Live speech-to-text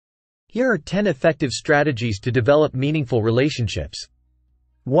Here are 10 effective strategies to develop meaningful relationships.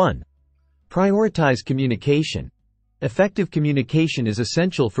 1. Prioritize communication. Effective communication is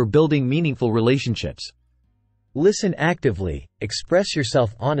essential for building meaningful relationships. Listen actively, express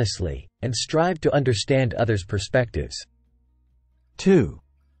yourself honestly, and strive to understand others' perspectives. 2.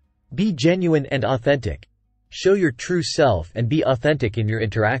 Be genuine and authentic. Show your true self and be authentic in your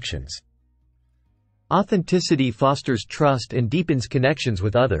interactions. Authenticity fosters trust and deepens connections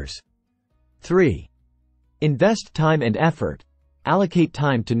with others. 3. Invest time and effort. Allocate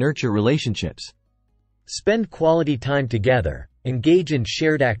time to nurture relationships. Spend quality time together, engage in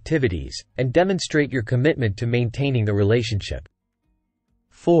shared activities, and demonstrate your commitment to maintaining the relationship.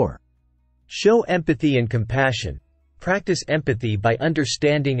 4. Show empathy and compassion. Practice empathy by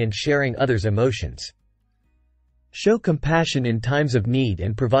understanding and sharing others' emotions. Show compassion in times of need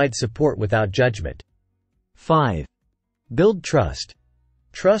and provide support without judgment. 5. Build trust.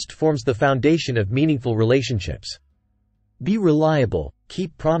 Trust forms the foundation of meaningful relationships. Be reliable,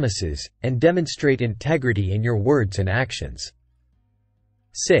 keep promises, and demonstrate integrity in your words and actions.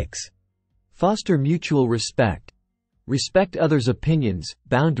 6. Foster mutual respect. Respect others' opinions,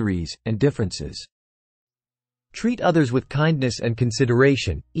 boundaries, and differences. Treat others with kindness and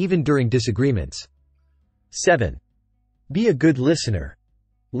consideration, even during disagreements. 7. Be a good listener.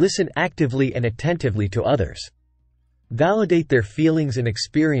 Listen actively and attentively to others. Validate their feelings and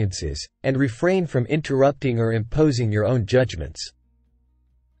experiences, and refrain from interrupting or imposing your own judgments.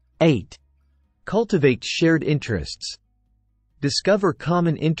 8. Cultivate shared interests. Discover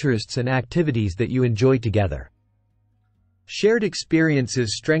common interests and activities that you enjoy together. Shared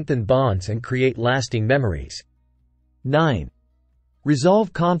experiences strengthen bonds and create lasting memories. 9.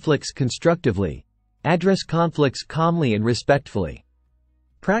 Resolve conflicts constructively. Address conflicts calmly and respectfully.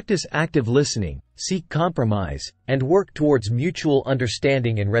 Practice active listening, seek compromise, and work towards mutual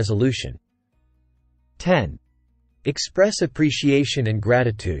understanding and resolution. 10. Express appreciation and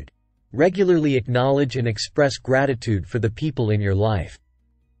gratitude. Regularly acknowledge and express gratitude for the people in your life.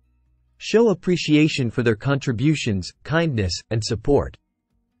 Show appreciation for their contributions, kindness, and support.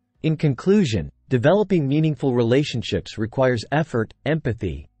 In conclusion, developing meaningful relationships requires effort,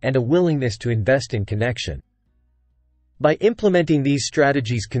 empathy, and a willingness to invest in connection. By implementing these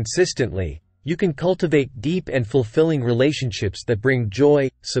strategies consistently, you can cultivate deep and fulfilling relationships that bring joy,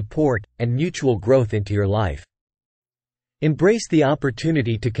 support, and mutual growth into your life. Embrace the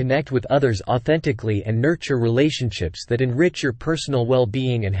opportunity to connect with others authentically and nurture relationships that enrich your personal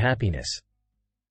well-being and happiness.